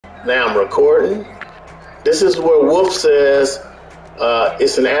Now I'm recording. This is where Wolf says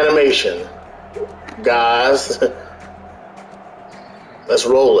it's an animation. Guys, let's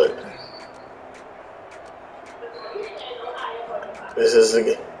roll it. This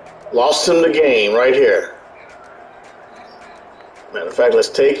is lost him the game right here. Matter of fact, let's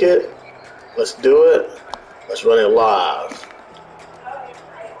take it. Let's do it. Let's run it live.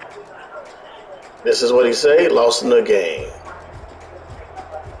 This is what he said, lost in the game.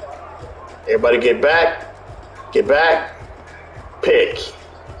 Everybody get back, pick.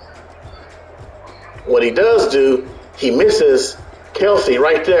 What he does do, he misses Kelsey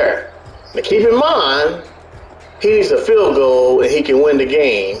right there. Now keep in mind, he needs a field goal and he can win the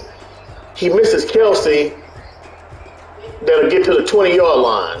game. He misses Kelsey, that'll get to the 20-yard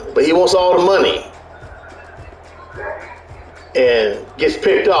line, but he wants all the money and gets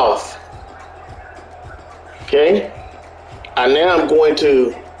picked off. Okay? And now I'm going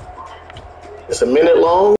to, it's a minute long.